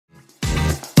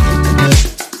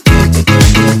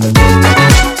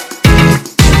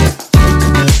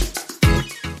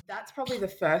the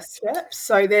first step.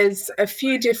 So there's a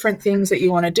few different things that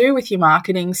you want to do with your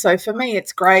marketing. So for me,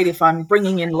 it's great if I'm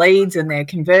bringing in leads and they're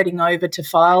converting over to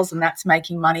files and that's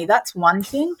making money. That's one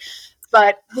thing.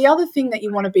 But the other thing that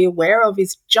you want to be aware of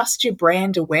is just your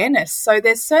brand awareness. So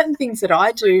there's certain things that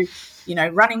I do,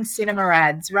 running cinema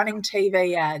ads, running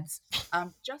TV ads,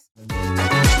 just...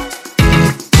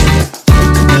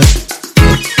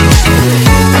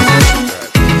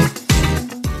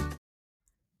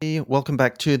 Welcome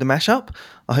back to the Mashup.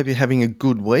 I hope you're having a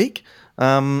good week.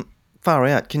 Far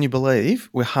out, can you believe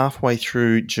we're halfway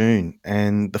through June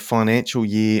and the financial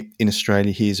year in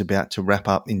Australia here is about to wrap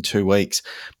up in 2 weeks?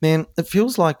 Man, it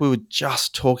feels like we were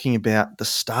just talking about the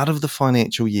start of the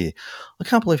financial year. I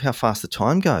can't believe how fast the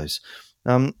time goes.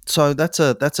 So that's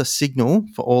a signal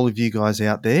for all of you guys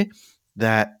out there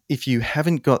that if you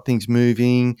haven't got things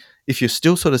moving, if you're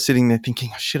still sort of sitting there thinking,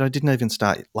 oh, shit, I didn't even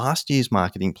start last year's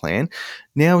marketing plan,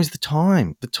 now is the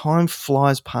time. The time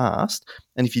flies past.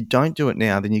 And if you don't do it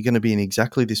now, then you're going to be in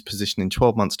exactly this position in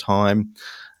 12 months' time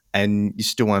and you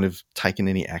still won't have taken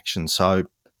any action. So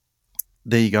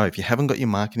there you go. If you haven't got your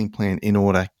marketing plan in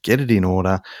order, get it in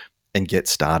order and get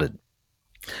started.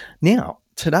 Now,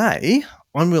 today,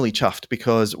 I'm really chuffed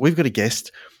because we've got a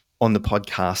guest on the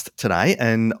podcast today,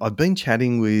 and I've been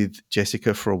chatting with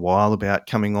Jessica for a while about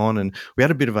coming on, and we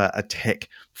had a bit of a tech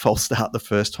false start the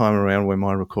first time around where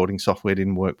my recording software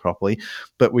didn't work properly,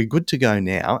 but we're good to go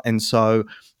now. And so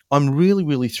I'm really,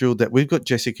 really thrilled that we've got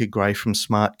Jessica Gray from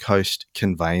Smart Coast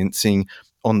Conveyancing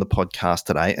on the podcast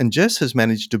today. And Jess has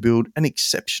managed to build an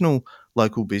exceptional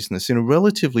local business in a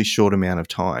relatively short amount of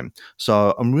time.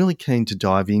 So I'm really keen to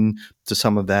dive in to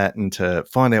some of that and to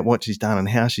find out what she's done and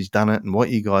how she's done it and what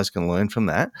you guys can learn from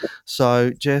that.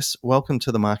 So Jess, welcome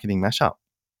to the Marketing Mashup.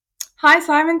 Hi,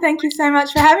 Simon. Thank you so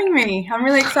much for having me. I'm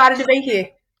really excited to be here.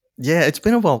 Yeah, it's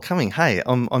been a while coming. Hey,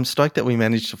 I'm stoked that we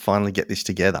managed to finally get this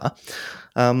together.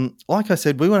 Like I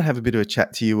said, we want to have a bit of a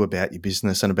chat to you about your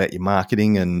business and about your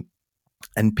marketing and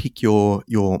pick your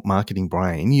marketing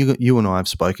brain. You and I have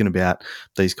spoken about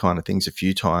these kind of things a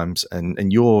few times,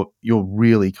 and you're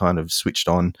really kind of switched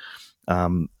on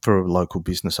for a local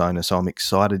business owner. So I'm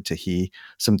excited to hear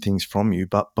some things from you.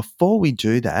 But before we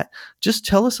do that, just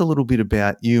tell us a little bit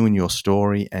about you and your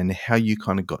story and how you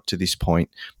kind of got to this point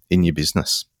in your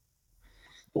business.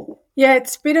 Yeah,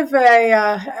 it's a bit of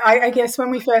I guess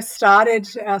when we first started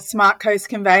Smart Coast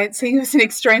Conveyancing, it was an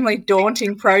extremely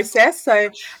daunting process. So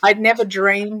I'd never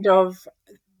dreamed of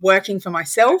working for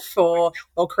myself or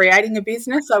creating a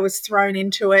business. I was thrown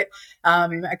into it.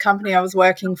 A company I was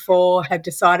working for had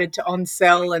decided to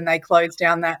on-sell and they closed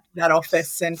down that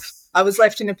office. And I was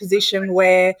left in a position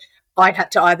where I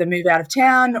had to either move out of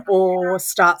town or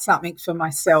start something for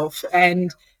myself.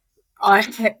 And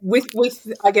with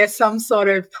I guess some sort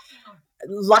of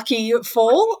lucky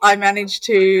fall, I managed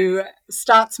to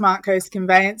start Smart Coast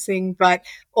Conveyancing, but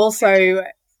also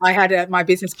I had my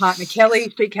business partner,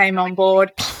 Kelly. She came on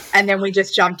board, and then we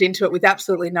just jumped into it with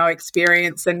absolutely no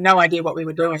experience and no idea what we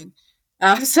were doing.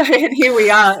 So here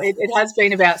we are. It has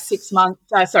been about 6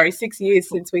 years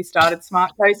since we started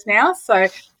Smart Coast now. So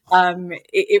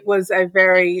it was a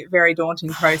very, very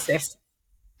daunting process.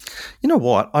 You know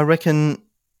what? I reckon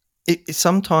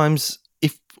sometimes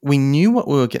if we knew what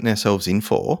we were getting ourselves in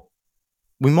for,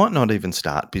 we might not even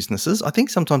start businesses. I think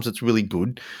sometimes it's really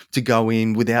good to go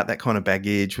in without that kind of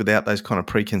baggage, without those kind of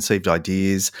preconceived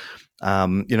ideas,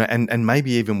 and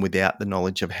maybe even without the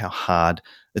knowledge of how hard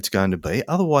it's going to be.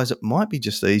 Otherwise, it might be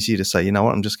just easier to say, you know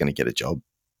what, I'm just going to get a job.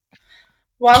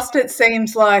 Whilst it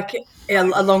seems like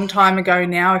a long time ago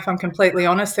now, if I'm completely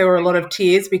honest, there were a lot of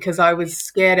tears because I was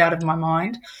scared out of my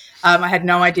mind. I had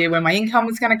no idea where my income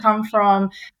was going to come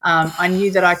from. I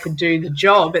knew that I could do the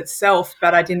job itself,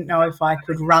 but I didn't know if I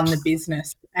could run the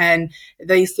business. And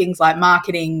these things like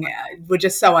marketing were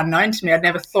just so unknown to me. I'd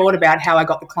never thought about how I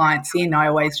got the clients in. I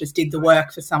always just did the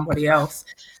work for somebody else.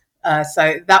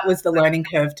 So that was the learning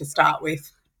curve to start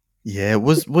with. Yeah.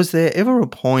 Was there ever a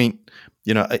point,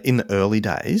 in the early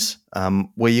days,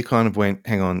 where you kind of went,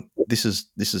 hang on, this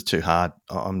is too hard.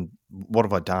 What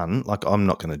have I done? Like, I'm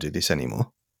not going to do this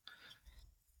anymore.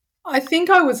 I think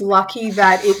I was lucky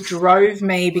that it drove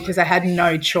me because I had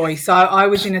no choice. I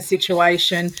was in a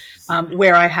situation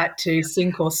where I had to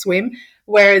sink or swim,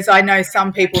 whereas I know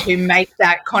some people who make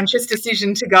that conscious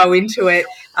decision to go into it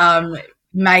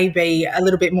may be a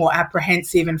little bit more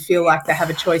apprehensive and feel like they have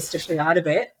a choice to get out of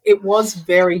it. It was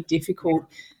very difficult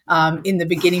in the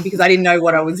beginning because I didn't know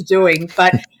what I was doing,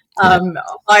 but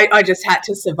I just had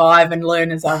to survive and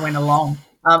learn as I went along.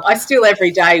 I still every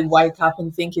day wake up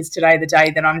and think, is today the day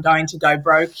that I'm going to go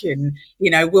broke? And,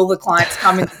 will the clients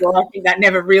come in the door? I think that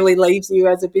never really leaves you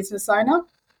as a business owner.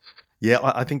 Yeah,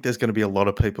 I think there's going to be a lot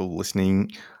of people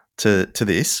listening to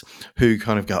this who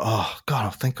kind of go, "Oh God, oh,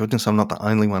 thank goodness I'm not the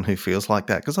only one who feels like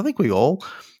that." Because I think we all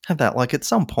have that. Like at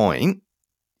some point,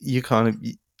 you kind of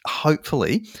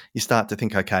hopefully you start to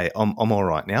think, "Okay, I'm all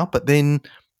right now." But then,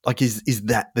 like, is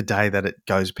that the day that it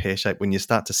goes pear shaped when you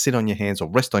start to sit on your hands or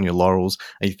rest on your laurels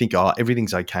and you think, "Oh,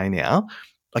 everything's okay now."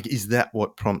 Like, is that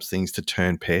what prompts things to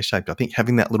turn pear shaped? I think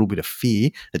having that little bit of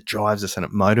fear, it drives us and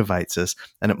it motivates us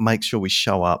and it makes sure we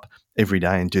show up every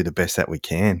day and do the best that we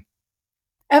can.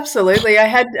 Absolutely. I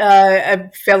had a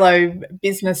fellow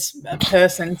business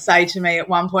person say to me at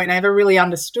one point, and I never really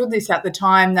understood this at the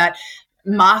time, that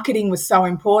marketing was so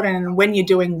important. And when you're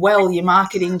doing well, your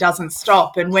marketing doesn't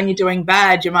stop. And when you're doing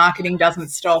bad, your marketing doesn't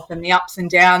stop, and the ups and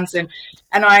downs. And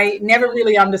I never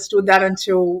really understood that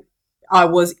until I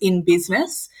was in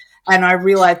business. And I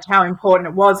realized how important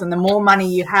it was. And the more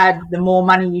money you had, the more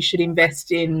money you should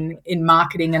invest in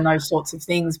marketing and those sorts of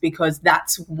things, because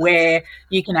that's where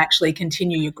you can actually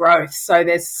continue your growth. So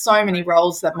there's so many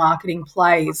roles that marketing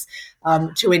plays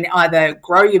to either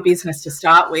grow your business to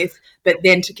start with, but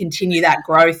then to continue that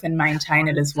growth and maintain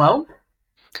it as well.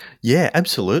 Yeah,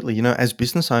 absolutely. As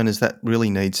business owners, that really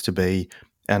needs to be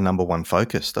our number one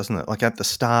focus, doesn't it? Like at the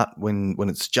start, when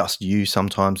it's just you,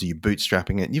 sometimes you're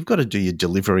bootstrapping it. You've got to do your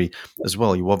delivery as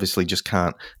well. You obviously just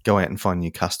can't go out and find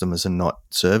new customers and not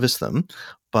service them.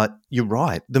 But you're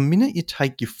right. The minute you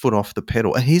take your foot off the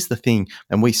pedal, and here's the thing,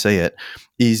 and we see it,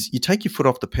 is you take your foot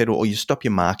off the pedal, or you stop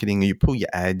your marketing, or you pull your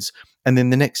ads, and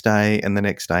then the next day, and the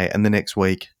next day, and the next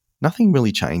week, nothing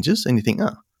really changes, and you think,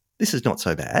 oh, this is not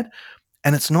so bad.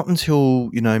 And it's not until,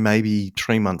 maybe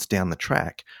 3 months down the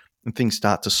track and things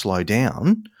start to slow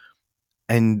down.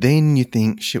 And then you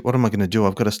think, shit, what am I going to do?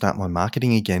 I've got to start my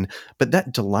marketing again. But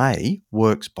that delay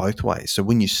works both ways. So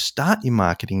when you start your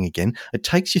marketing again, it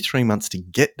takes you 3 months to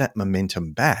get that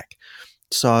momentum back.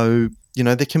 So,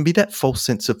 there can be that false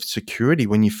sense of security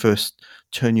when you first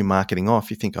turn your marketing off.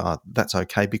 You think, oh, that's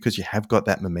okay because you have got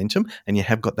that momentum and you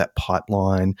have got that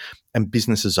pipeline and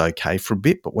business is okay for a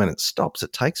bit. But when it stops,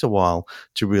 it takes a while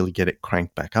to really get it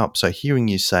cranked back up. So hearing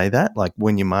you say that, like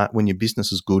when your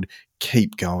business is good,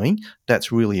 keep going.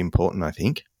 That's really important, I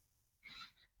think.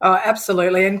 Oh,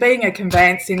 absolutely. And being a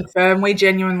conveyancing firm, we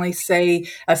genuinely see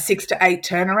a 6 to 8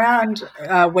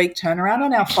 week turnaround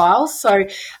on our files. So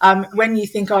when you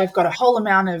think, oh, I've got a whole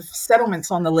amount of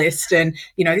settlements on the list and,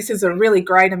 this is a really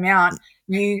great amount,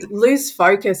 you lose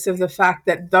focus of the fact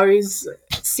that those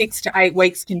 6 to 8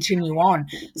 weeks continue on.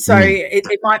 So it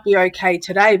might be okay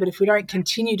today, but if we don't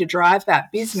continue to drive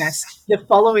that business, the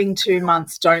following 2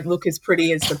 months don't look as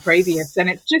pretty as the previous. And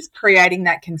it's just creating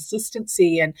that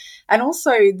consistency. And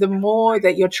also, the more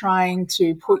that you're trying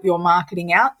to put your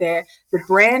marketing out there, the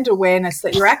brand awareness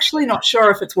that you're actually not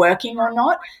sure if it's working or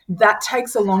not, that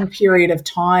takes a long period of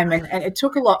time. And it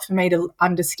took a lot for me to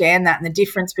understand that and the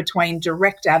difference between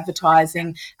direct advertising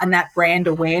and that brand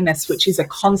awareness, which is a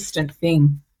constant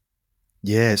thing.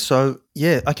 Yeah. So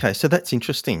okay. So that's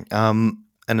interesting. And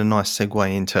a nice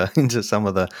segue into into some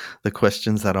of the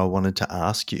questions that I wanted to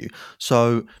ask you.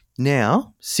 So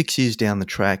now, 6 years down the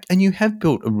track, and you have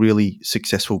built a really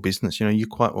successful business. You're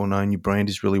quite well known. Your brand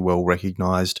is really well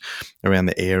recognized around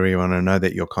the area, and I know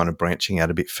that you're kind of branching out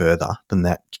a bit further than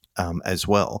that as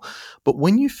well. But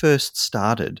when you first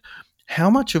started, how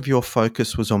much of your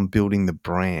focus was on building the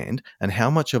brand and how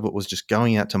much of it was just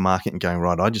going out to market and going,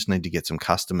 right, I just need to get some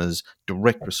customers,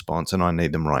 direct response, and I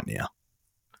need them right now?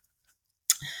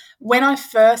 When I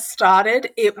first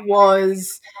started, it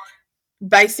was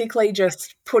basically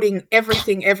just putting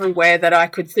everything everywhere that I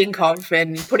could think of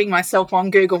and putting myself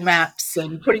on Google Maps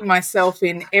and putting myself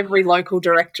in every local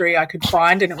directory I could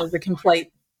find. And it was a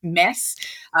complete mess,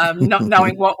 not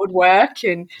knowing what would work.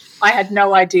 And I had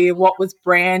no idea what was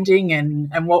branding and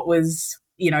what was,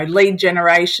 lead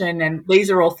generation. And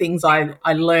these are all things I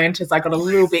learned as I got a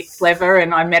little bit clever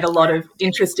and I met a lot of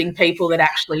interesting people that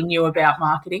actually knew about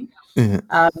marketing.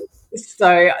 Yeah.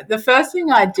 So the first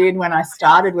thing I did when I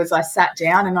started was I sat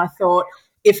down and I thought,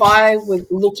 if I was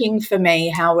looking for me,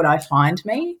 how would I find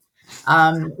me?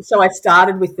 So I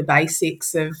started with the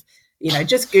basics of,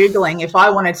 just Googling. If I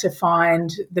wanted to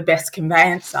find the best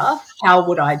conveyancer, how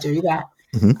would I do that?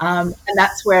 Mhm. And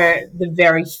that's where the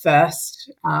very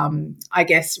first, I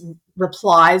guess,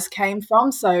 replies came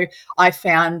from. So I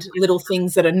found little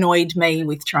things that annoyed me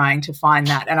with trying to find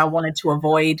that, and I wanted to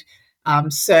avoid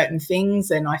certain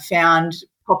things. And I found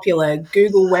popular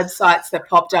Google websites that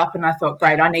popped up, and I thought,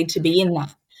 great, I need to be in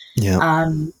that. Yeah.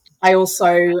 I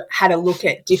also had a look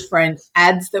at different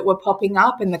ads that were popping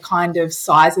up and the kind of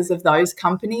sizes of those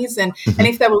companies. And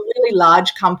if they were really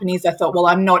large companies, I thought, well,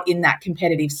 I'm not in that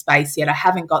competitive space yet. I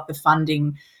haven't got the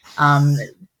funding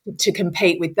to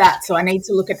compete with that. So I need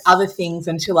to look at other things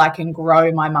until I can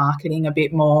grow my marketing a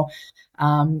bit more.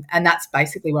 And that's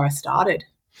basically where I started.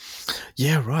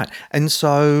 Yeah, right. And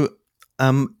so,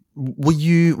 were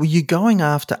you going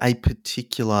after a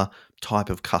particular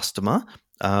type of customer?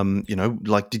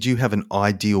 Like, did you have an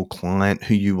ideal client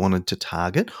who you wanted to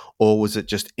target, or was it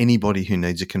just anybody who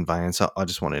needs a conveyancer? I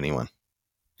just want anyone.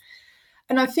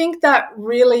 And I think that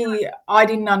really, I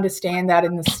didn't understand that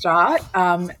in the start,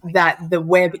 that the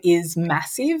web is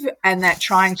massive and that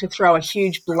trying to throw a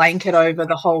huge blanket over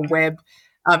the whole web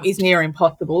is near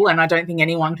impossible. And I don't think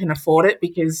anyone can afford it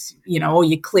because, all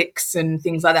your clicks and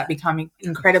things like that become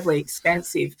incredibly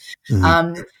expensive.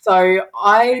 So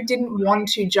I didn't want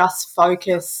to just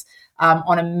focus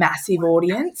on a massive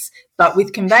audience. But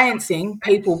with conveyancing,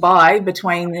 people buy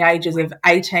between the ages of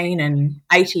 18 and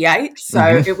 88. So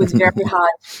it was very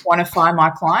hard to quantify my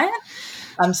client.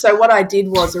 So what I did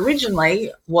was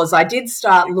originally was I did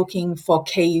start looking for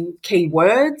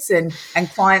keywords and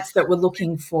clients that were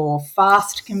looking for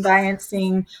fast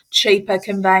conveyancing, cheaper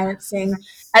conveyancing.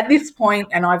 At this point,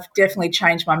 and I've definitely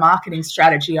changed my marketing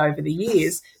strategy over the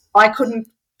years, I couldn't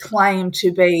claim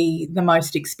to be the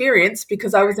most experienced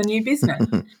because I was a new business.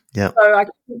 Yeah. So I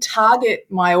couldn't target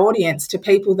my audience to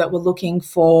people that were looking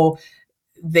for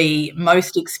the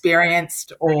most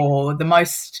experienced or the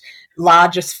most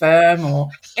largest firm or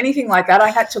anything like that. I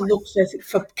had to look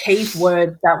for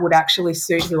keywords that would actually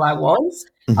suit who I was.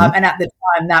 And at the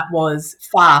time, that was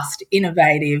fast,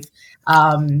 innovative,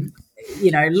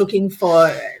 looking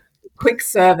for quick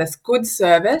service, good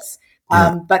service,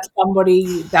 but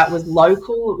somebody that was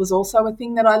local. It was also a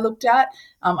thing that I looked at.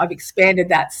 I've expanded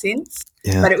that since,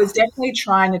 but it was definitely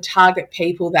trying to target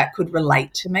people that could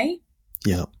relate to me.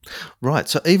 Yeah. Right.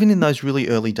 So even in those really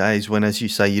early days when, as you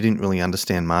say, you didn't really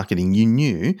understand marketing, you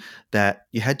knew that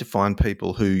you had to find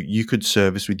people who you could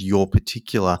service with your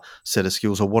particular set of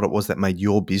skills or what it was that made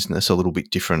your business a little bit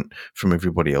different from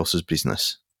everybody else's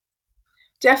business.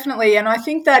 Definitely. And I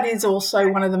think that is also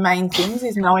one of the main things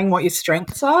is knowing what your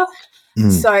strengths are.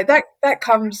 So that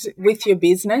comes with your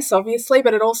business, obviously,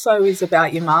 but it also is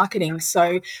about your marketing.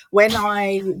 So when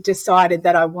I decided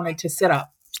that I wanted to set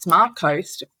up Smart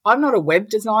Coast, I'm not a web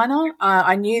designer.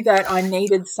 I knew that I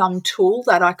needed some tool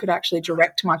that I could actually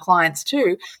direct my clients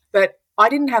to, but I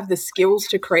didn't have the skills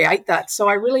to create that. So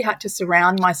I really had to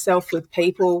surround myself with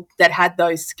people that had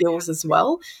those skills as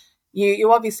well.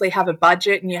 You obviously have a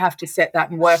budget and you have to set that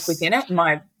and work within it.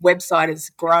 My website has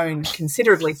grown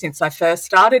considerably since I first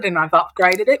started and I've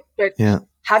upgraded it. But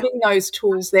having those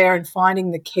tools there and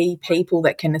finding the key people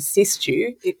that can assist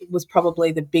you, it was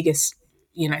probably the biggest,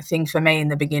 thing for me in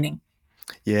the beginning.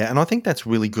 Yeah, and I think that's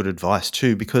really good advice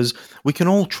too, because we can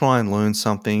all try and learn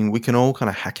something. We can all kind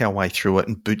of hack our way through it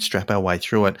and bootstrap our way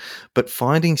through it. But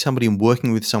finding somebody and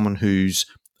working with someone who's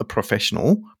a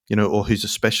professional, or who's a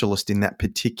specialist in that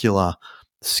particular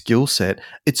skill set,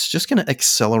 it's just going to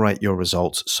accelerate your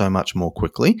results so much more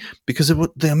quickly because of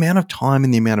the amount of time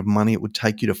and the amount of money it would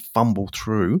take you to fumble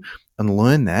through and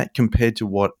learn that compared to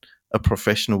what a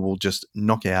professional will just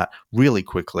knock out really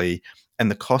quickly. And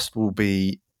the cost will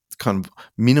be kind of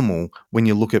minimal when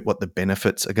you look at what the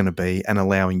benefits are going to be and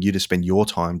allowing you to spend your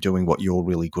time doing what you're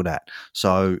really good at.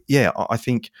 So, yeah, I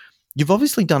think you've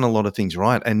obviously done a lot of things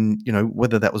right. And,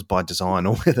 whether that was by design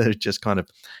or whether it just kind of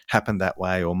happened that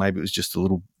way, or maybe it was just a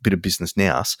little bit of business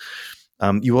nous,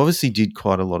 you obviously did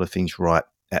quite a lot of things right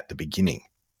at the beginning.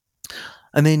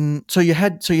 And then, so you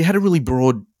had a really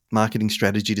broad marketing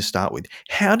strategy to start with.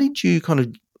 How did you kind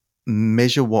of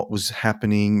measure what was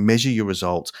happening, measure your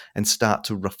results, and start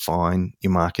to refine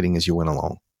your marketing as you went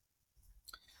along?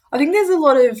 I think there's a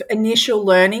lot of initial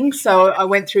learning. So I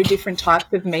went through different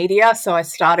types of media. So I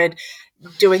started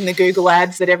doing the Google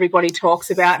ads that everybody talks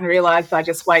about and realized I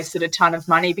just wasted a ton of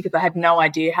money because I had no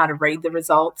idea how to read the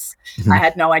results. I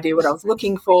had no idea what I was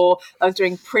looking for. I was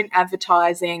doing print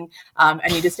advertising,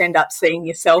 and you just end up seeing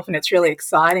yourself and it's really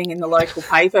exciting in the local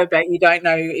paper, but you don't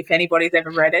know if anybody's ever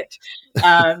read it.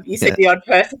 You see the odd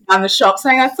person down the shop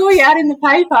saying, I saw you out in the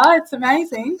paper. It's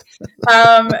amazing.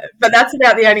 But that's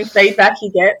about the only feedback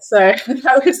you get. So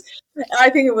I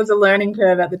think it was a learning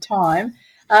curve at the time.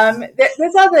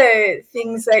 There's other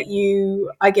things that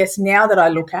I guess now that I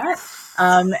look at,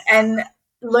 and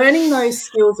learning those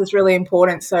skills is really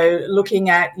important. So looking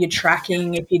at your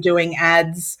tracking, if you're doing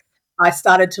ads, I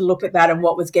started to look at that and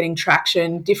what was getting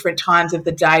traction, different times of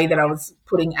the day that I was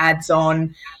putting ads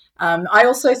on. I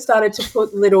also started to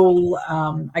put little,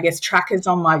 trackers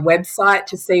on my website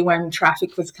to see when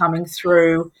traffic was coming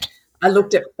through. I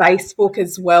looked at Facebook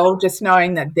as well, just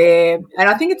knowing that and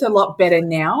I think it's a lot better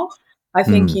now. I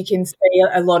think Mm. you can see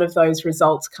a lot of those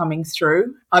results coming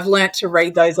through. I've learnt to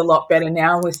read those a lot better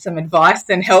now with some advice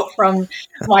and help from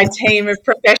my team of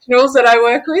professionals that I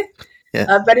work with.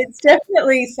 Yeah. But it's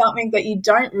definitely something that you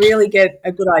don't really get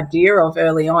a good idea of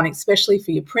early on, especially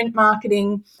for your print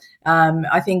marketing.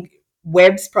 I think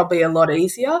web's probably a lot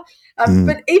easier. Mm.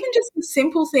 But even just the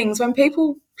simple things, when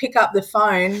people pick up the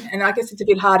phone, and I guess it's a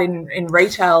bit hard in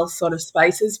retail sort of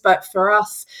spaces, but for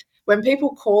us, when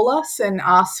people call us and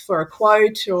ask for a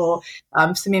quote or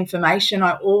some information,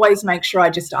 I always make sure I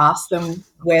just ask them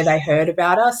where they heard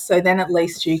about us. So then at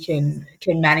least you can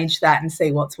manage that and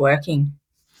see what's working.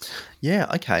 Yeah.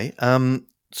 Okay.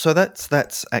 So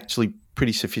that's actually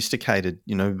pretty sophisticated.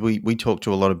 You know, we talk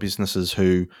to a lot of businesses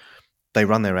who they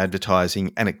run their advertising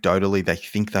anecdotally. They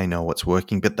think they know what's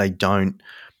working, but they don't.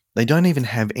 They don't even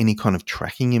have any kind of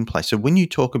tracking in place. So when you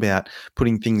talk about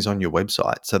putting things on your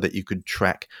website so that you could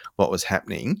track what was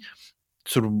happening,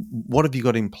 sort of what have you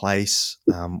got in place?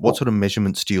 What sort of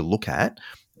measurements do you look at?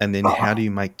 And then how do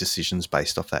you make decisions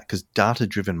based off that? Because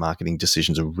data-driven marketing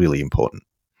decisions are really important.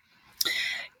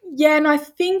 Yeah, and I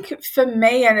think for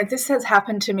me, and this has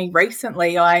happened to me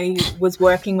recently, I was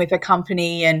working with a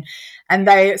company and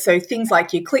they so things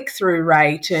like your click through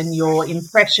rate and your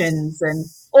impressions and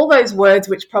all those words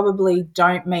which probably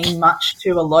don't mean much to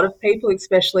a lot of people,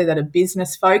 especially that are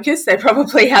business focused. They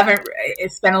probably haven't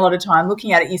spent a lot of time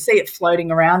looking at it. You see it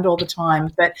floating around all the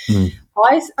time. But Mm.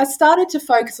 I started to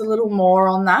focus a little more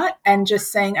on that and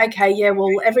just saying, okay, yeah,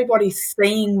 well, everybody's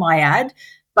seeing my ad,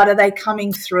 but are they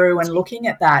coming through and looking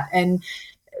at that? And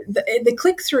the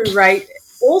click through rate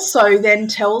also then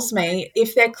tells me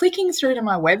if they're clicking through to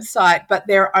my website, but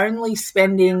they're only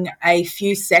spending a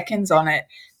few seconds on it.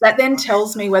 That then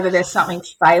tells me whether there's something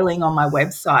failing on my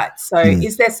website. So, Mm.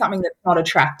 is there something that's not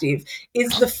attractive?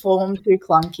 Is the form too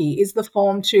clunky? Is the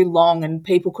form too long and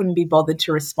people couldn't be bothered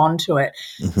to respond to it?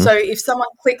 So, Hmm. if someone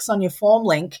clicks on your form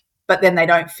link, but then they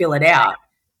don't fill it out,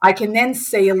 I can then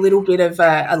see a little bit of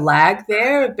a lag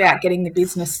there about getting the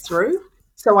business through.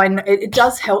 So it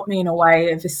does help me in a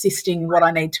way of assisting what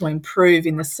I need to improve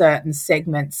in the certain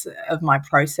segments of my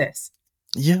process.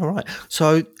 Yeah, right.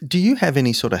 So do you have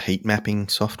any sort of heat mapping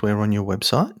software on your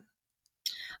website?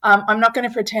 I'm not going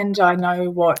to pretend I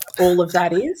know what all of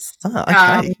that is.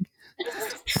 Ah, Um, okay.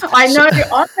 I So, know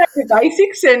the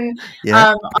basics, and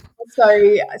yeah,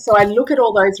 so I look at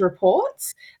all those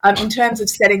reports. In terms of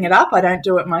setting it up, I don't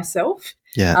do it myself,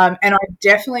 yeah. and I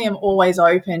definitely am always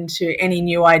open to any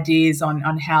new ideas on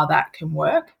how that can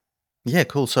work. Yeah,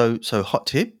 cool. So hot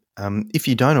tip, if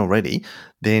you don't already,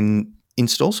 then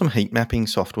install some heat mapping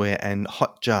software, and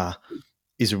Hotjar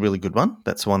is a really good one.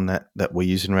 That's one that we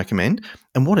use and recommend.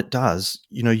 And what it does,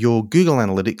 you know, your Google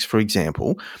Analytics, for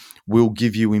example, will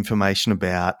give you information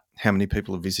about how many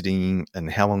people are visiting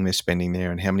and how long they're spending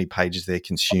there and how many pages they're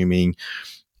consuming.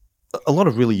 A lot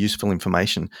of really useful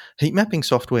information. Heat mapping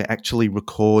software actually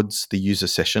records the user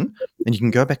session and you can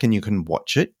go back and you can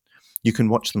watch it. You can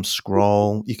watch them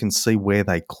scroll. You can see where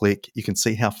they click. You can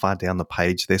see how far down the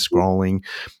page they're scrolling.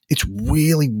 It's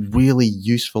really, really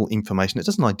useful information. It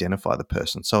doesn't identify the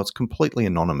person, so it's completely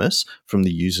anonymous from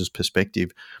the user's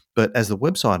perspective. But as the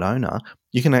website owner,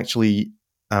 you can actually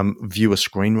view a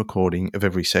screen recording of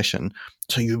every session.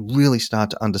 So you really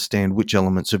start to understand which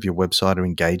elements of your website are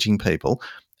engaging people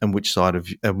and which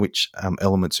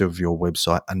elements of your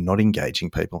website are not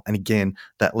engaging people. And again,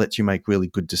 that lets you make really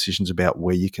good decisions about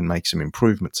where you can make some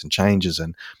improvements and changes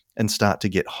and start to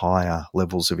get higher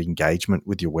levels of engagement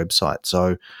with your website.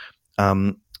 So,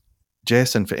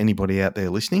 Jess, and for anybody out there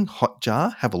listening,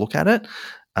 Hotjar, have a look at it.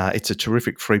 It's a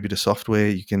terrific free bit of software.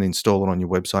 You can install it on your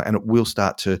website, and it will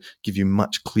start to give you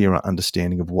much clearer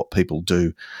understanding of what people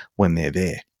do when they're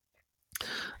there.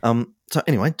 So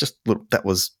anyway, that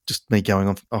was just me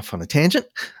going off on a tangent.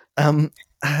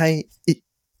 Hey,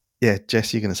 yeah,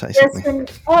 Jess, you're going to say Yes, something.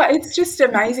 and it's just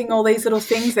amazing all these little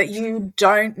things that you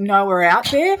don't know are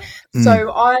out there. Mm.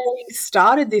 So I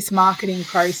started this marketing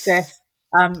process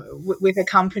with a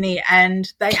company,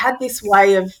 and they had this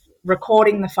way of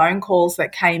recording the phone calls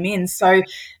that came in. So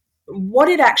what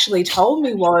it actually told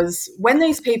me was when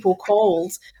these people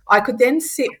called, I could then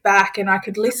sit back and I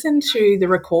could listen to the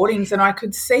recordings and I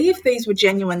could see if these were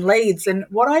genuine leads. And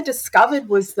what I discovered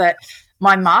was that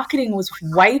my marketing was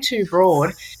way too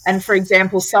broad. And for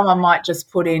example, someone might just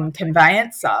put in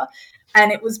conveyancer,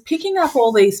 and it was picking up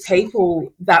all these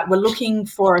people that were looking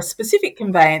for a specific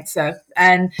conveyancer,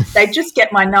 and they'd just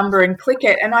get my number and click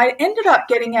it. And I ended up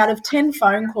getting, out of 10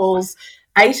 phone calls,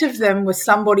 8 of them was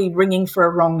somebody ringing for a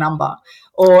wrong number.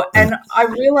 And I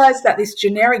realized that this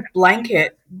generic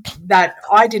blanket that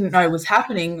I didn't know was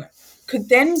happening could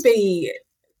then be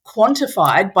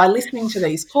quantified by listening to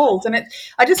these calls. And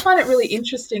I just find it really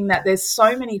interesting that there's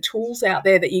so many tools out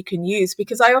there that you can use,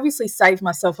 because I obviously save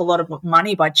myself a lot of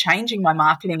money by changing my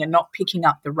marketing and not picking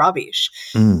up the rubbish.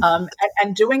 Mm.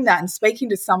 And doing that and speaking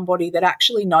to somebody that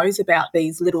actually knows about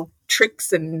these little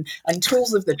tricks and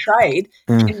tools of the trade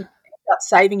Mm. can end up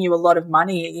saving you a lot of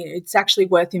money. It's actually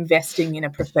worth investing in a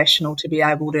professional to be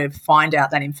able to find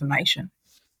out that information.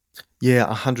 Yeah,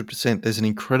 100%. There's an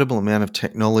incredible amount of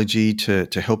technology to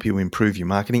help you improve your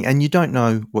marketing, and you don't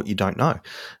know what you don't know.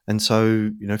 And so,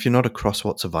 if you're not across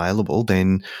what's available,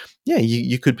 then yeah,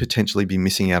 you could potentially be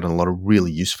missing out on a lot of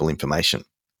really useful information.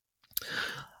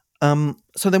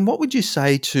 So then what would you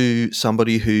say to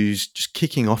somebody who's just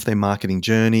kicking off their marketing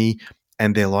journey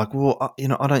and they're like, well,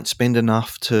 I don't spend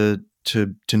enough to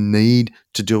need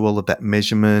to do all of that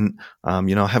measurement. I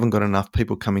haven't got enough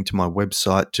people coming to my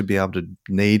website to be able to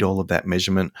need all of that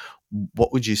measurement.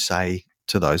 What would you say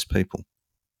to those people?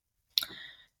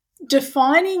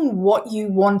 Defining what you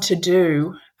want to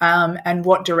do, and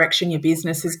what direction your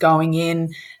business is going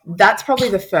in, that's probably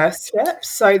the first step.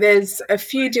 So there's a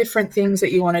few different things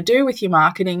that you want to do with your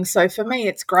marketing. So for me,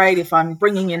 it's great if I'm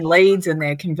bringing in leads and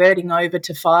they're converting over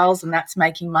to files and that's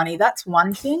making money. That's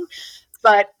one thing.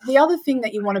 But the other thing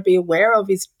that you want to be aware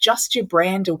of is just your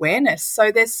brand awareness.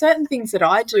 So there's certain things that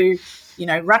I do,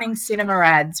 running cinema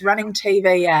ads, running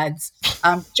TV ads,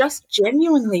 just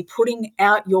genuinely putting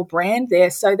out your brand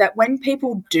there, so that when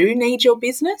people do need your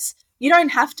business, you don't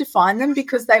have to find them,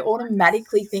 because they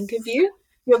automatically think of you.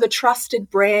 You're the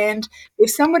trusted brand. If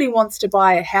somebody wants to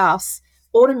buy a house,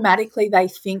 automatically they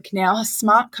think now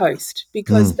Smart Coast,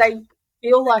 because Mm. they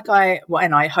feel like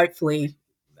and I hopefully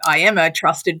I am a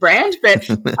trusted brand, but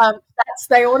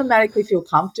they automatically feel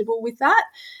comfortable with that.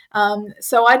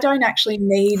 So I don't actually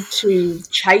need to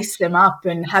chase them up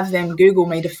and have them Google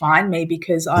me to find me,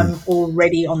 because Mm. I'm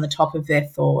already on the top of their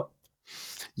thought.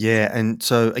 Yeah, and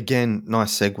so again,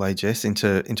 nice segue, Jess,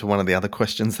 into one of the other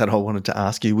questions that I wanted to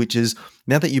ask you, which is,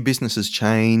 now that your business has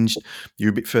changed,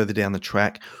 you're a bit further down the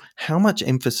track, how much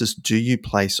emphasis do you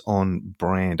place on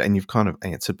brand? And you've kind of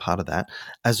answered part of that,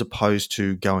 as opposed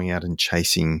to going out and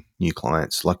chasing new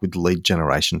clients, like with lead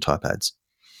generation type ads.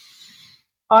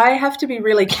 I have to be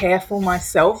really careful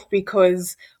myself,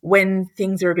 because when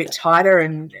things are a bit tighter,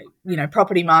 and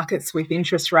property markets with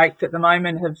interest rates at the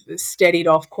moment have steadied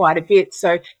off quite a bit,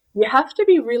 so you have to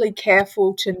be really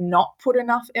careful to not put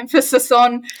enough emphasis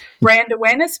on brand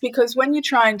awareness, because when you're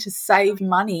trying to save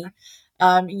money,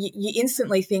 you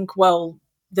instantly think, well,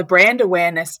 the brand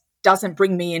awareness doesn't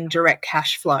bring me in direct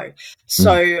cash flow, Mm.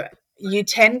 so you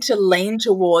tend to lean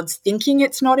towards thinking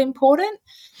it's not important.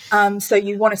 So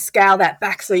you want to scale that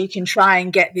back so you can try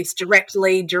and get this direct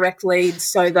lead,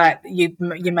 so that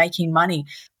you're making money.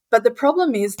 But the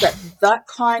problem is that that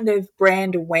kind of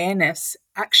brand awareness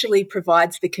actually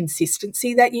provides the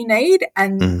consistency that you need,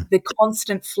 and Mm. the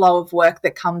constant flow of work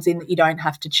that comes in that you don't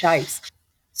have to chase.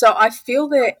 So I feel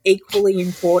they're equally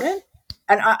important.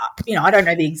 And I don't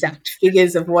know the exact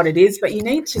figures of what it is, but you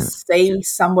need to see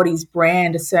somebody's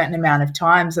brand a certain amount of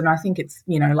times. And I think it's,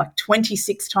 like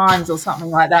 26 times or something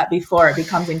like that before it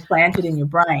becomes implanted in your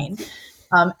brain.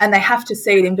 And they have to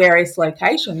see it in various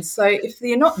locations. So if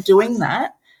you're not doing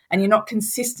that and you're not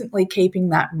consistently keeping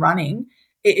that running,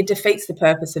 it defeats the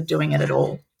purpose of doing it at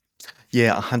all.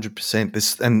 Yeah, 100%.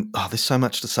 There's so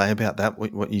much to say about that.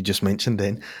 What you just mentioned,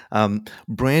 then,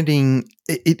 branding,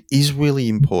 it is really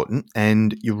important,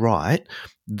 and you're right.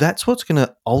 That's what's going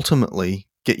to ultimately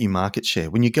get you market share.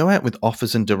 When you go out with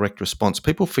offers and direct response,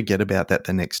 people forget about that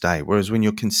the next day. Whereas when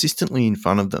you're consistently in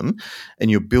front of them, and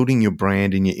you're building your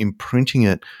brand and you're imprinting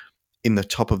it in the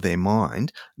top of their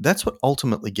mind, that's what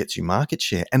ultimately gets you market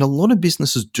share. And a lot of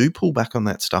businesses do pull back on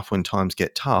that stuff when times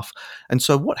get tough. And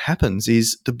so what happens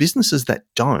is, the businesses that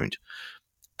don't,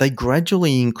 they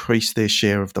gradually increase their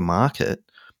share of the market.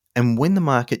 And when the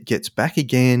market gets back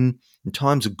again and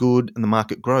times are good and the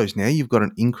market grows, now you've got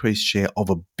an increased share of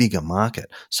a bigger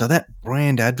market. So that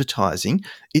brand advertising,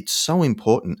 it's so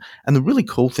important. And the really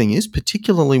cool thing is,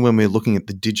 particularly when we're looking at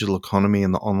the digital economy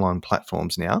and the online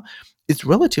platforms now, it's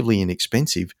relatively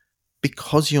inexpensive,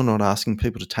 because you're not asking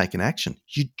people to take an action.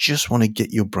 You just want to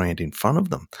get your brand in front of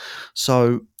them.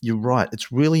 So you're right. It's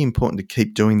really important to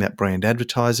keep doing that brand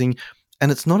advertising.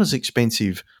 And it's not as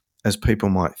expensive as people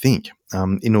might think,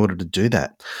 in order to do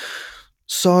that.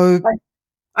 So,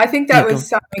 I think Yeah, that go was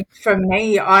on. something for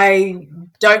me. I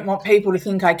don't want people to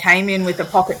think I came in with a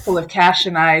pocket full of cash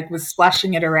and I was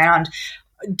splashing it around.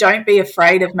 Don't be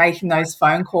afraid of making those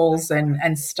phone calls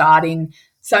and starting.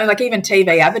 So, like even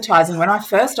TV advertising, when I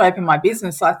first opened my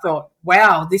business, I thought,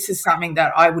 wow, this is something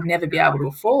that I would never be able to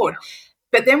afford.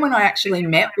 But then when I actually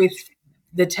met with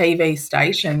the TV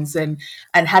stations and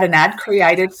had an ad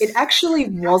created, it actually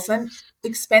wasn't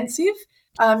expensive.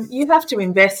 You have to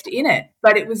invest in it,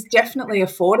 but it was definitely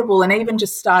affordable. And even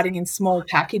just starting in small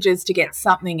packages to get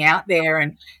something out there,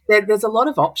 and there's a lot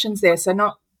of options there. So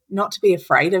not to be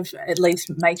afraid of at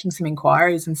least making some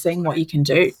inquiries and seeing what you can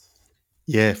do.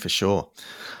 Yeah, for sure.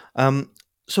 Um,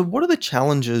 so, what are the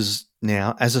challenges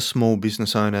now as a small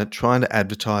business owner trying to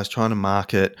advertise, trying to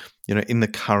market, in the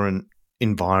current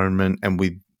environment and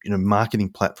with marketing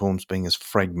platforms being as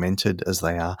fragmented as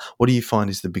they are? What do you find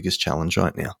is the biggest challenge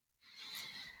right now?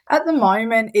 At the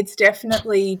moment, it's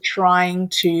definitely trying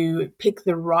to pick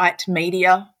the right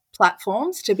media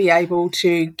platforms to be able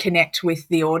to connect with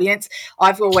the audience.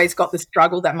 I've always got the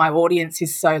struggle that my audience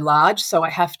is so large, so I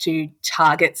have to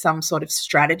target some sort of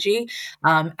strategy.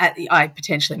 I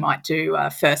potentially might do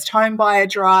a first home buyer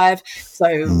drive. So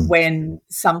Mm. when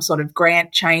some sort of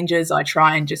grant changes, I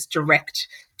try and just direct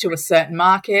to a certain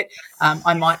market.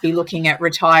 I might be looking at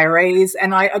retirees,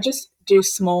 and I just do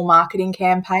small marketing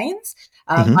campaigns.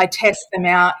 Hmm. I test them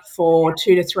out for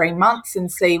 2 to 3 months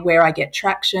and see where I get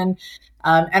traction.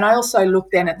 And I also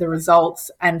look then at the results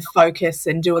and focus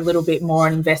and do a little bit more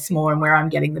and invest more in where I'm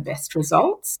getting the best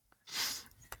results.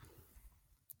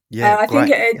 Yeah, I think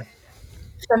great.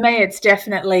 for me, it's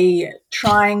definitely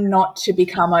trying not to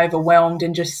become overwhelmed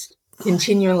and just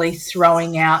continually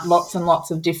throwing out lots and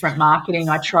lots of different marketing.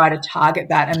 I try to target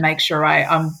that and make sure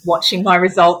I'm watching my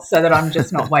results so that I'm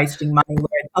just not wasting money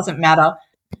where it doesn't matter.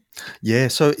 Yeah.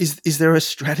 So is there a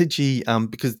strategy?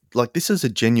 Because like this is a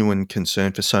genuine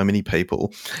concern for so many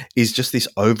people, is just this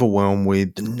overwhelm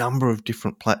with the number of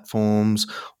different platforms,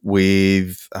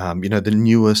 with the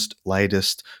newest,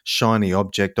 latest shiny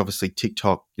object. Obviously,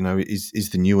 TikTok, is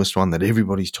the newest one that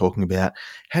everybody's talking about.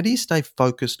 How do you stay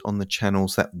focused on the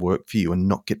channels that work for you and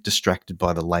not get distracted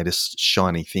by the latest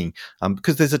shiny thing?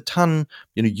 Because there's a ton,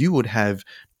 you would have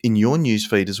in your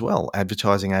newsfeed as well,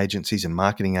 advertising agencies and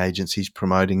marketing agencies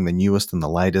promoting the newest and the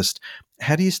latest.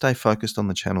 How do you stay focused on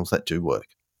the channels that do work?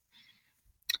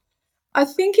 I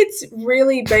think it's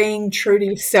really being true to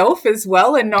yourself as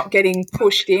well and not getting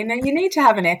pushed in. And you need to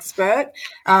have an expert.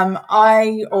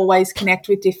 I always connect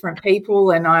with different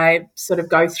people and I sort of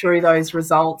go through those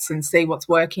results and see what's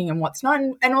working and what's not.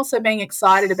 And also being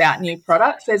excited about new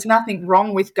products. There's nothing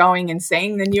wrong with going and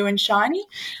seeing the new and shiny.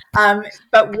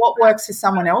 But what works for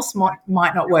someone else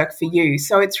might not work for you.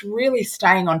 So it's really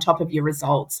staying on top of your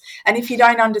results. And if you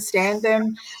don't understand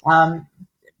them,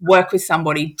 work with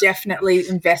somebody. Definitely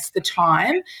invest the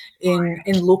time in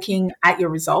looking at your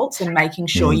results and making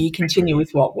sure Mm. you continue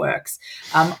with what works.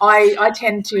 I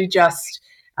tend to just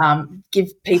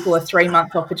give people a 3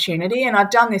 month opportunity, and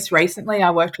I've done this recently. I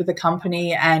worked with a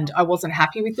company and I wasn't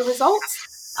happy with the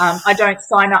results. I don't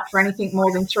sign up for anything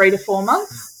more than 3 to 4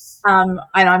 months, and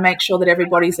I make sure that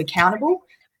everybody's accountable.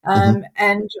 Hmm.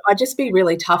 And I just be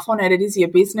really tough on it. It is your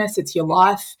business, it's your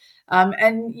life.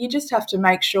 And you just have to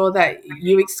make sure that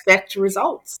you expect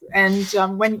results. And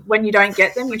when you don't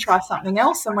get them, you try something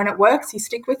else. And when it works, you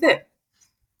stick with it.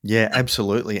 Yeah,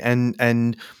 absolutely.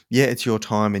 And yeah, it's your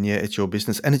time and yeah, it's your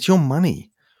business and it's your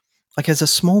money. Like as a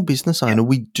small business Yeah. owner,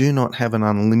 we do not have an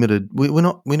unlimited. We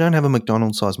don't have a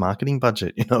McDonald's size marketing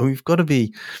budget. We've got to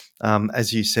be,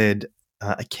 as you said,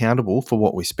 accountable for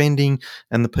what we're spending,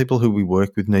 and the people who we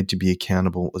work with need to be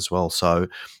accountable as well. So,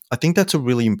 I think that's a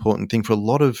really important thing for a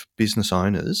lot of business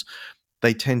owners.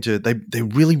 They tend to they're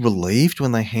really relieved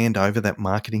when they hand over that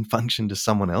marketing function to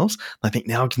someone else. They think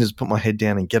now I can just put my head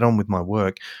down and get on with my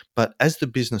work. But as the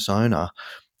business owner,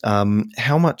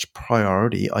 how much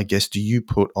priority, I guess, do you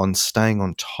put on staying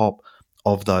on top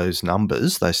of those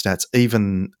numbers, those stats,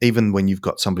 even when you've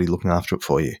got somebody looking after it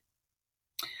for you?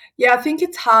 Yeah, I think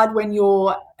it's hard when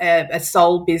you're a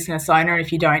sole business owner and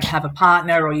if you don't have a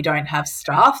partner or you don't have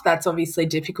staff. That's obviously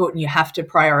difficult and you have to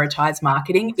prioritize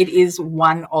marketing. It is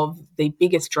one of the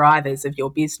biggest drivers of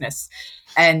your business.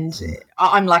 And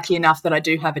I'm lucky enough that I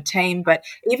do have a team, but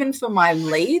even for my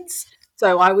leads,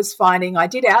 so I was finding I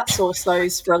did outsource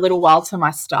those for a little while to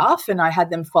my staff and I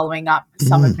had them following up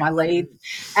some of Mm. my leads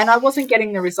and I wasn't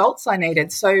getting the results I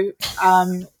needed. So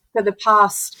for the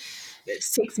past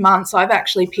 6 months, I've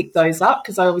actually picked those up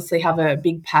because I obviously have a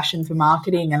big passion for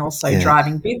marketing and also Yeah.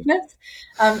 driving business.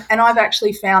 And I've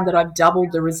actually found that I've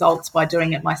doubled the results by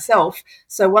doing it myself.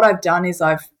 So what I've done is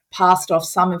I've passed off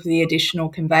some of the additional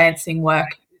conveyancing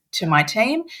work to my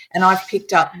team, and I've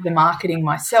picked up the marketing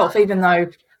myself. Even though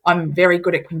I'm very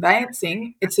good at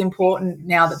conveyancing, it's important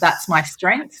now that that's my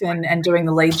strength, and doing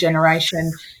the lead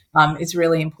generation is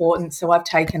really important. So I've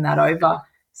taken that over.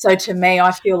 So to me,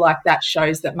 I feel like that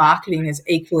shows that marketing is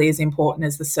equally as important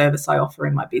as the service I offer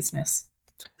in my business.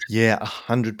 Yeah,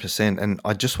 100%. And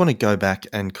I just want to go back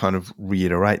and kind of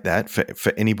reiterate that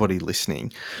for anybody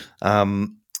listening.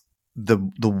 Um,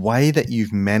 the way that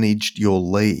you've managed your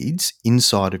leads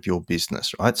inside of your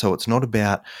business, right? So it's not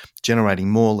about generating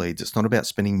more leads. It's not about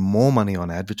spending more money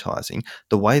on advertising.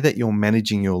 The way that you're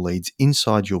managing your leads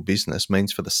inside your business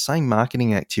means for the same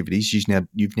marketing activities,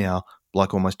 you've now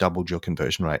like almost doubled your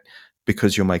conversion rate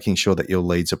because you're making sure that your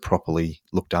leads are properly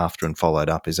looked after and followed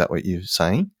up. Is that what you're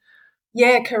saying?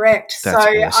 Yeah, correct. So That's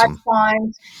I awesome.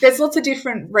 find there's lots of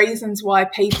different reasons why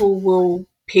people will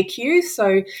pick you.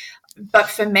 So, but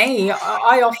for me,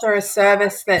 I offer a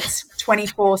service that's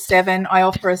 24/7. I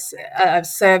offer a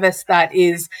service that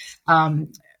is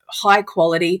high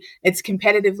quality, it's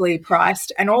competitively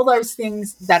priced, and all those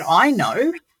things that I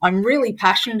know I'm really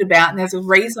passionate about. And there's a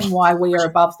reason why we are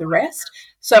above the rest.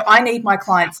 So I need my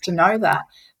clients to know that.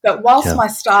 But whilst Yeah. my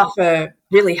staff are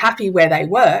really happy where they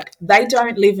work, they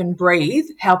don't live and breathe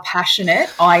how passionate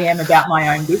I am about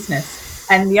my own business.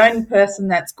 And the only person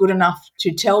that's good enough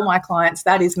to tell my clients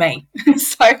that is me.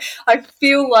 So I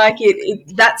feel like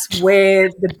that's where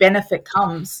the benefit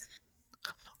comes.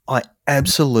 I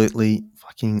absolutely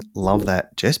fucking love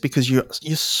that, Jess, because you're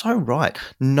so right.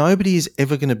 Nobody is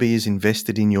ever going to be as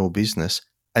invested in your business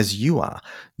as you are.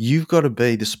 You've got to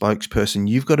be the spokesperson.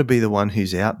 You've got to be the one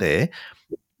who's out there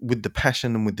with the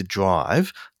passion and with the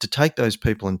drive to take those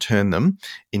people and turn them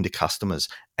into customers.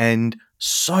 And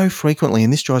so frequently,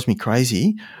 and this drives me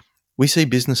crazy, we see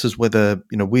businesses, whether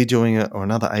we're doing it or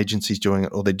another agency's doing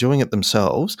it or they're doing it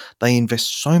themselves, they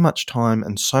invest so much time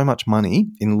and so much money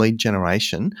in lead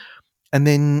generation, and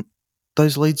then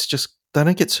those leads just they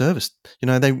don't get serviced.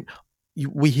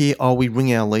 We hear, oh, we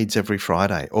ring our leads every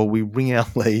Friday, or we ring our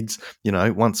leads,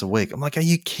 once a week. I'm like, are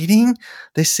you kidding?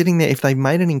 They're sitting there. If they've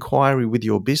made an inquiry with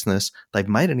your business, they've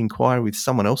made an inquiry with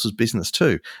someone else's business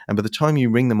too. And by the time you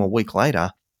ring them a week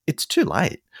later, it's too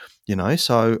late.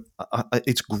 So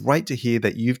it's great to hear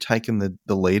that you've taken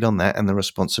the lead on that and the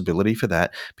responsibility for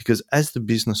that, because as the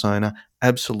business owner,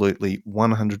 absolutely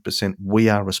 100% we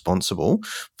are responsible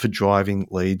for driving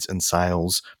leads and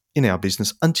sales in our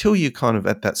business until you're kind of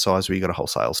at that size where you've got a whole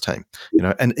sales team,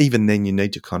 and even then you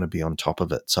need to kind of be on top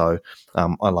of it. So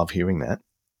I love hearing that.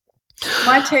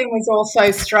 My team was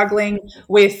also struggling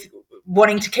with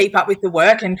wanting to keep up with the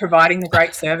work and providing the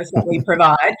great service that we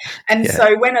provide. And Yeah.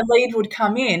 so when a lead would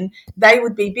come in, they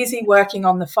would be busy working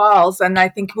on the files and they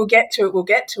think, we'll get to it, we'll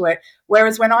get to it.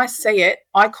 Whereas when I see it,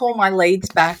 I call my leads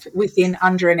back within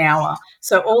under an hour.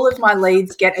 So all of my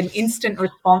leads get an instant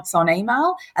response on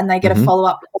email and they get a Mm-hmm.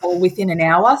 follow-up call within an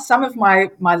hour. Some of my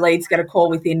leads get a call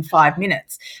within 5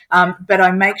 minutes. But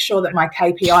I make sure that my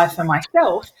KPI for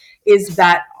myself is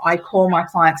that I call my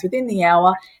clients within the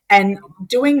hour, and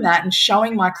doing that and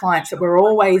showing my clients that we're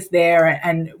always there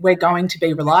and we're going to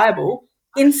be reliable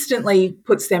instantly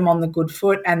puts them on the good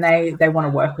foot, and they want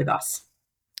to work with us.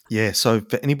 Yeah, so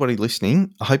for anybody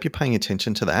listening, I hope you're paying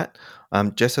attention to that.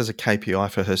 Jess has a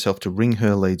KPI for herself to ring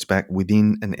her leads back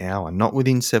within an hour, not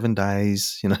within 7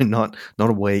 days, not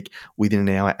a week, within an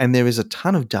hour. And there is a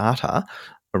ton of data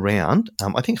around.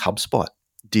 I think HubSpot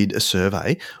did a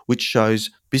survey which shows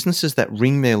businesses that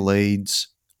ring their leads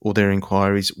or their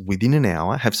inquiries within an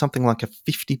hour have something like a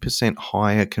 50%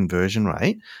 higher conversion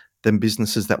rate than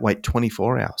businesses that wait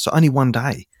 24 hours. So only 1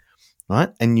 day. Right,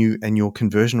 and your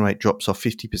conversion rate drops off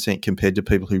 50% compared to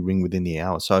people who ring within the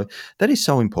hour. So that is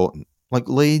so important. Like,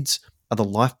 leads are the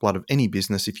lifeblood of any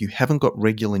business. If you haven't got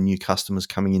regular new customers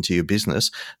coming into your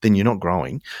business, then you're not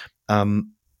growing.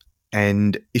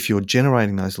 And if you're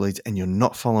generating those leads and you're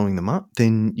not following them up,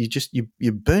 then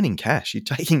you're burning cash. You're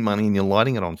taking money and you're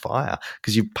lighting it on fire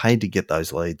because you've paid to get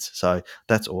those leads. So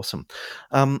that's awesome.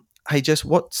 Hey, Jess,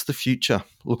 what's the future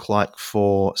look like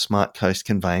for Smart Coast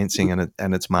Conveyancing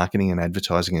and its marketing and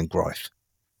advertising and growth?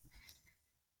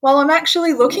 Well, I'm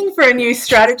actually looking for a new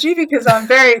strategy because I'm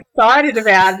very excited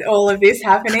about all of this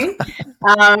happening.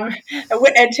 I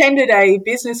attended a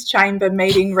business chamber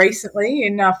meeting recently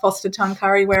in Foster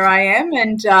Tuncurry, where I am,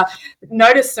 and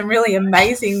noticed some really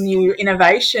amazing new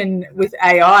innovation with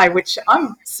AI, which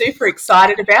I'm super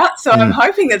excited about. So I'm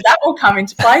hoping that will come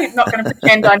into play. I'm not going to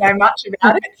pretend I know much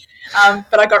about it,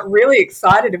 but I got really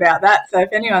excited about that. So if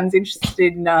anyone's interested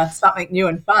in something new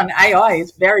and fun, AI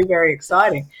is very, very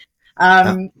exciting. Uh,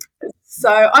 Um,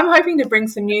 So I'm hoping to bring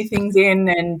some new things in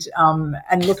and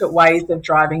look at ways of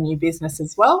driving new business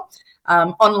as well.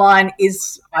 Online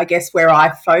is, I guess, where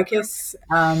I focus,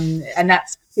 and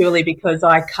that's purely because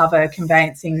I cover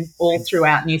conveyancing all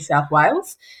throughout New South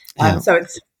Wales. Yeah. So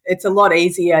it's a lot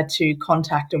easier to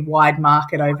contact a wide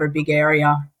market over a big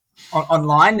area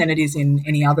online than it is in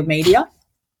any other media.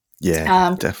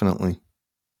 Yeah, definitely.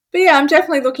 But yeah, I'm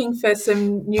definitely looking for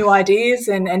some new ideas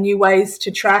and new ways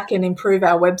to track and improve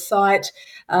our website.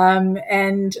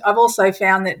 And I've also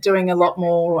found that doing a lot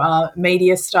more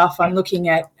media stuff, I'm looking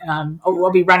at,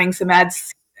 I'll be running some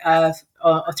ads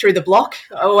through the block,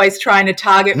 always trying to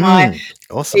target my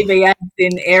Awesome. TV ads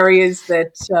in areas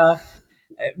that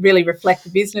really reflect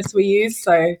the business we use.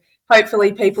 So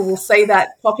hopefully people will see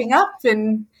that popping up,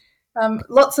 and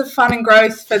lots of fun and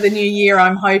growth for the new year,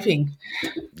 I'm hoping.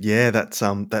 Yeah, that's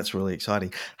really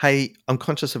exciting. Hey, I'm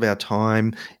conscious of our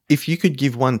time. If you could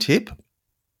give one tip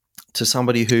to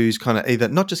somebody who's kind of either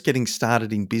not just getting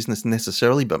started in business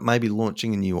necessarily, but maybe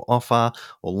launching a new offer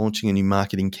or launching a new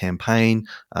marketing campaign,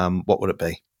 what would it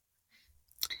be?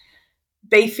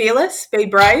 Be fearless, be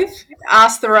brave,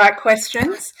 ask the right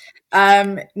questions.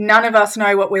 None of us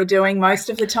know what we're doing most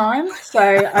of the time. So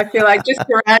I feel like just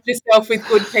surround yourself with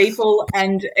good people,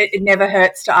 and it never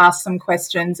hurts to ask some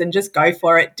questions and just go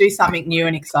for it. Do something new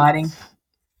and exciting.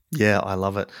 Yeah, I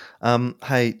love it.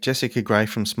 Hey, Jessica Gray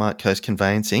from Smart Coast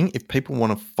Conveyancing. If people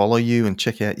want to follow you and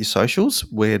check out your socials,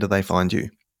 where do they find you?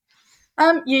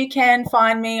 You can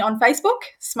find me on Facebook,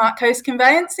 Smart Coast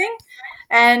Conveyancing.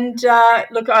 And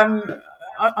look, I'm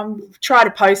try to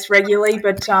post regularly,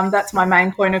 but that's my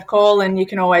main point of call. And you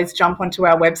can always jump onto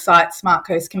our website,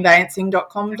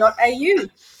 smartcoastconveyancing.com.au.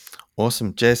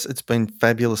 Awesome. Jess, it's been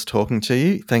fabulous talking to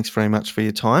you. Thanks very much for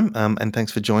your time, and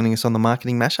thanks for joining us on the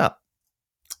Marketing Mashup.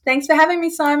 Thanks for having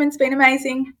me, Simon. It's been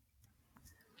amazing.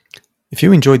 If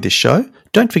you enjoyed this show,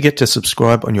 don't forget to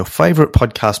subscribe on your favourite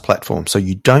podcast platform so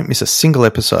you don't miss a single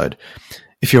episode.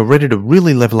 If you're ready to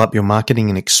really level up your marketing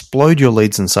and explode your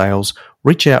leads and sales,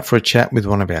 reach out for a chat with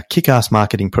one of our kick-ass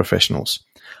marketing professionals.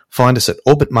 Find us at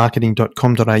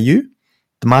orbitmarketing.com.au,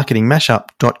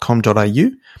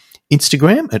 themarketingmashup.com.au,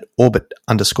 Instagram at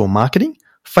orbit_marketing,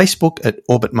 Facebook at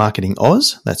Orbit Marketing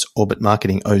Oz, that's Orbit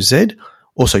Marketing OZ,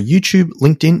 also YouTube,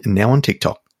 LinkedIn, and now on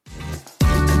TikTok.